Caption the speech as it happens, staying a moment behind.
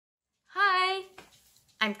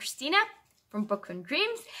I'm Kristina from Book and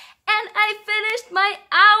Dreams, and I finished my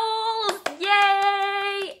owls!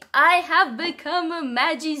 Yay! I have become a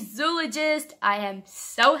magizoologist. I am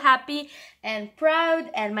so happy and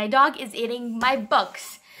proud, and my dog is eating my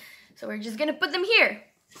books. So we're just gonna put them here.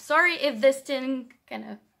 Sorry if this thing kind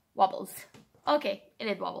of wobbles. Okay, it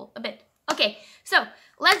did wobble a bit. Okay, so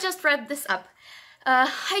let's just wrap this up.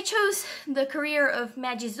 I chose the career of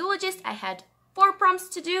magizoologist. I had 4 prompts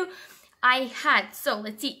to do. I had, so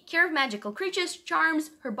let's see, care of magical creatures,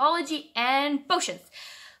 charms, herbology, and potions.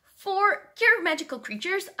 For care of magical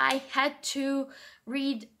creatures, I had to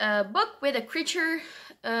read a book with a creature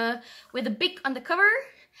with a beak on the cover.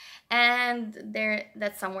 And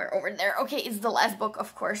that's somewhere over there. Okay, it's the last book,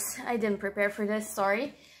 of course. I didn't prepare for this,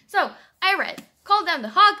 sorry. So, I read Call Down the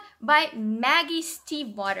Hog by Maggie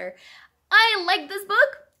Stiefvater. I like this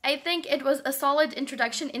book. I think it was a solid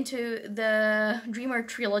introduction into the Dreamer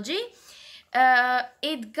trilogy.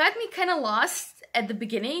 It got me kind of lost at the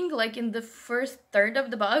beginning, like in the first third of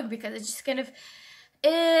the book, because it just kind of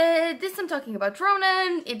did some talking about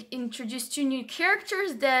Ronan. It introduced 2 new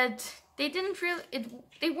characters that they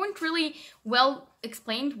weren't really well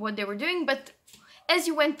explained what they were doing, but as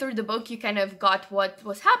you went through the book, you kind of got what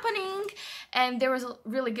was happening, and there was a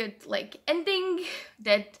really good ending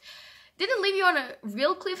that didn't leave you on a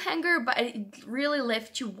real cliffhanger, but it really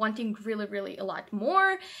left you wanting really a lot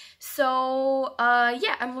more. So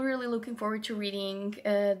yeah, I'm really looking forward to reading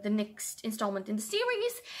the next installment in the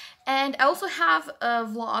series. And I also have a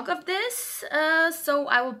vlog of this, so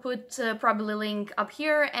I will put probably a link up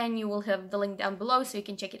here, and you will have the link down below so you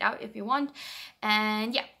can check it out if you want.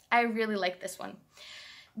 And yeah, I really like this one.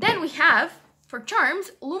 Then we have, for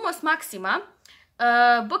charms, Lumos Maxima.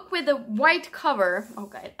 A book with a white cover. Oh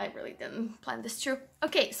god, I really didn't plan this through.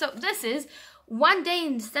 Okay, so this is One Day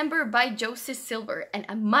in December by Josie Silver, and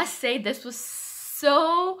I must say this was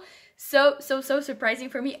so surprising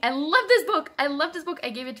for me. I love this book. I love this book.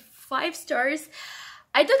 I gave it 5 stars.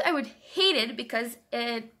 I thought I would hate it because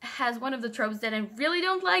it has one of the tropes that I really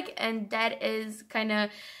don't like, and that is kind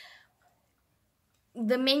of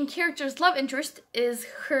the main character's love interest is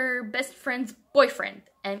her best friend's boyfriend,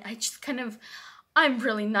 and I just I'm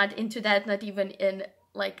really not into that, not even in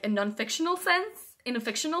like a non-fictional sense, in a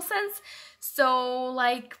fictional sense. So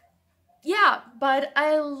like, yeah, but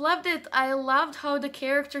I loved it. I loved how the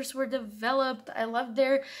characters were developed. I loved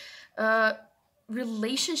their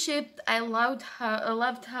relationship. I loved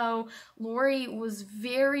how Lori was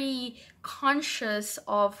very conscious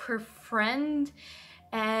of her friend,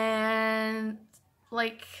 and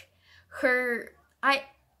like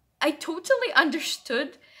I totally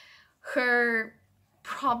understood her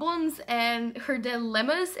problems and her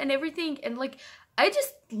dilemmas and everything, and like I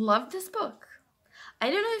just loved this book. I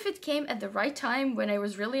don't know if it came at the right time when I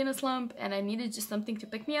was really in a slump and I needed just something to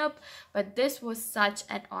pick me up, but this was such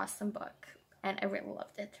an awesome book and I really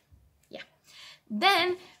loved it. Yeah.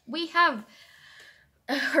 Then we have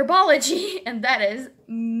herbology, and that is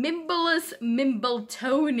Mimbolus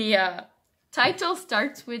Mimbletonia. Title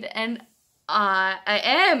starts with an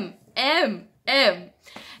M.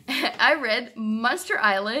 I read Monster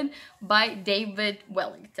Island by David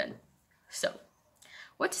Wellington. So,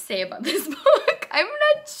 what to say about this book? I'm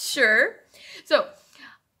not sure. So,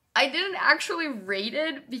 I didn't actually rate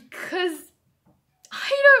it because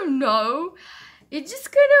I don't know. It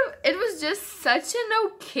was just such an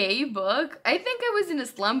okay book. I think I was in a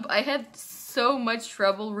slump. I had so much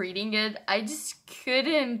trouble reading it. I just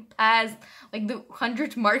couldn't pass like the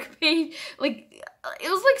 100 mark page. Like, it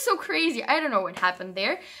was like so crazy. I don't know what happened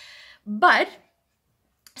there. But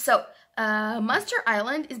so Monster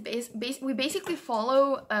Island is we basically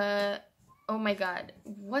follow oh my god,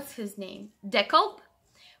 what's his name? Dekalb,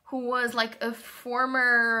 who was like a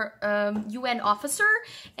former UN officer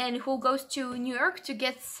and who goes to New York to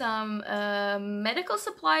get some medical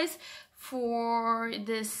supplies for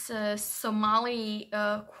this Somali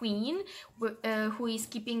queen who is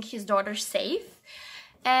keeping his daughter safe.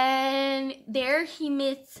 And there he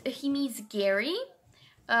meets Gary,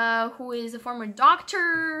 who is a former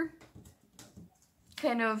doctor,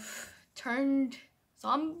 kind of turned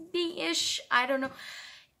zombie-ish, I don't know.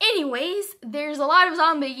 Anyways, there's a lot of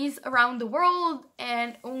zombies around the world,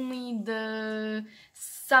 and only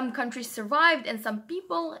some countries survived and some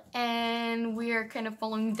people, and we're kind of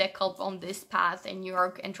following Dekalb on this path in New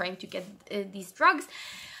York and trying to get these drugs.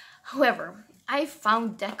 However, I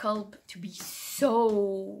found Dekalb to be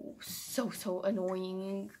so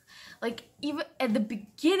annoying. Like, even at the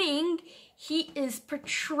beginning, he is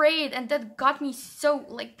portrayed, and that got me so,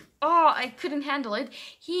 like, oh, I couldn't handle it.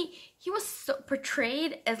 He was so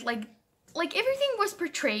portrayed as, like everything was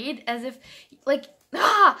portrayed as if, like,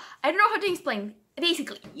 I don't know how to explain.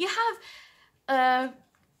 Basically, you have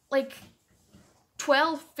like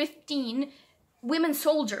 12, 15 women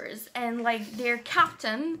soldiers, and like their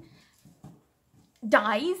captain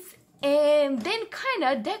dies, and then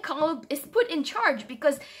kinda Dekalb is put in charge,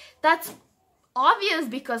 because that's obvious,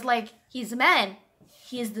 because like he's a man,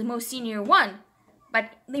 he is the most senior one. But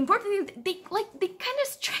the important thing, they kind of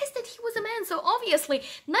stressed that he was a man, so obviously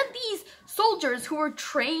not these soldiers who were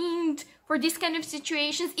trained for this kind of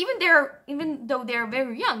situations, even though they're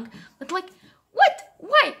very young. But like, what?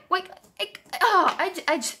 Why? Like,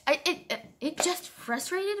 it just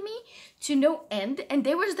frustrated me to no end. And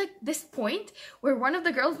there was like this point where one of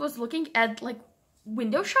the girls was looking at like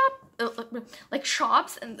like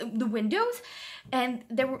shops and the windows, and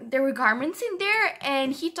there were garments in there,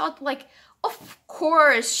 and he thought like, of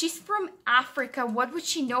course, she's from Africa, what would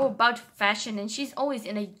she know about fashion, and she's always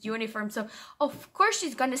in a uniform, so of course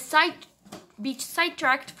she's gonna be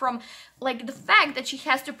sidetracked from like the fact that she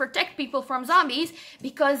has to protect people from zombies,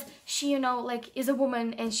 because she, you know, like is a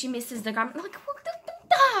woman and she misses the garment.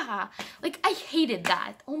 Like, I hated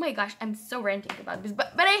that. Oh my gosh, I'm so ranting about this,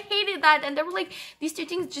 but I hated that, and there were like these two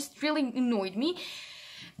things just really annoyed me.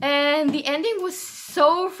 And the ending was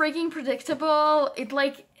so freaking predictable.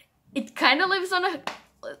 It kind of lives on a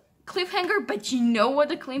cliffhanger, but you know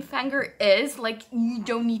what a cliffhanger is. Like, you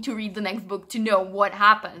don't need to read the next book to know what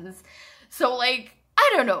happens. So like, I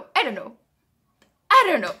don't know. I don't know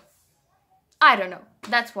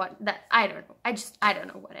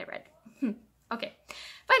what I read. Okay,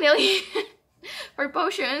 finally, for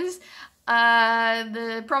potions,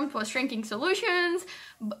 the prompt was Shrinking Solutions,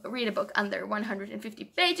 read a book under 150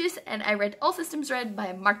 pages, and I read All Systems Red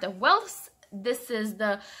by Martha Wells. This is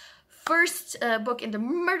the first book in the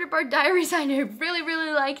Murder Bar Diaries, and I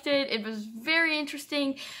really liked it. It was very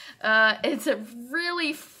interesting. It's a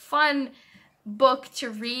really fun book to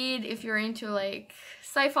read if you're into like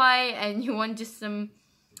sci-fi and you want just some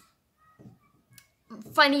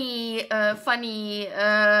funny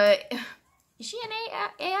is she an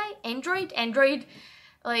AI? Android?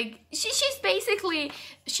 Like, she's basically,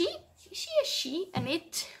 an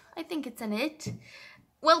it? I think it's an it.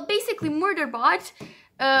 Well, basically, Murderbot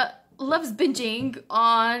loves binging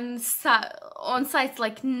on sites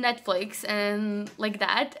like Netflix and like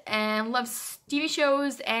that, and loves TV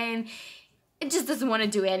shows, and it just doesn't want to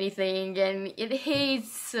do anything, and it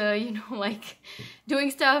hates, you know, like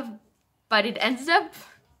doing stuff, but it ends up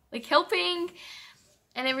like helping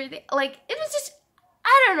and everything. Like, it was just,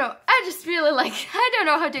 I don't know, I just really like, I don't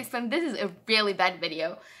know how to explain. This is a really bad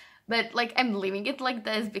video, but like, I'm leaving it like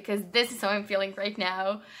this because this is how I'm feeling right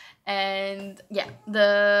now. And yeah,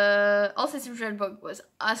 the All Systems Red book was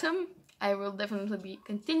awesome. I will definitely be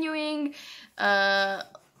continuing. Maya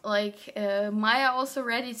also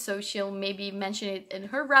read it, so she'll maybe mention it in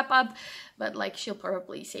her wrap-up, but like, she'll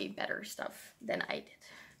probably say better stuff than I did.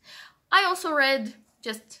 I also read,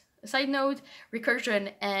 just a side note,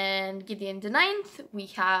 Recursion and Gideon the Ninth. We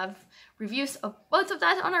have reviews of both of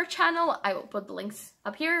that on our channel. I will put the links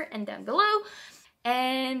up here and down below.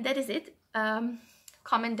 And that is it.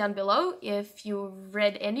 Comment down below if you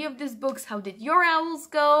read any of these books. How did your owls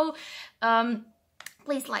go?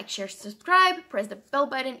 Please like, share, subscribe, press the bell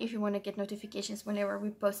button if you want to get notifications whenever we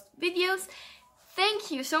post videos.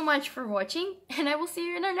 Thank you so much for watching, and I will see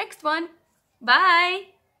you in our next one. Bye!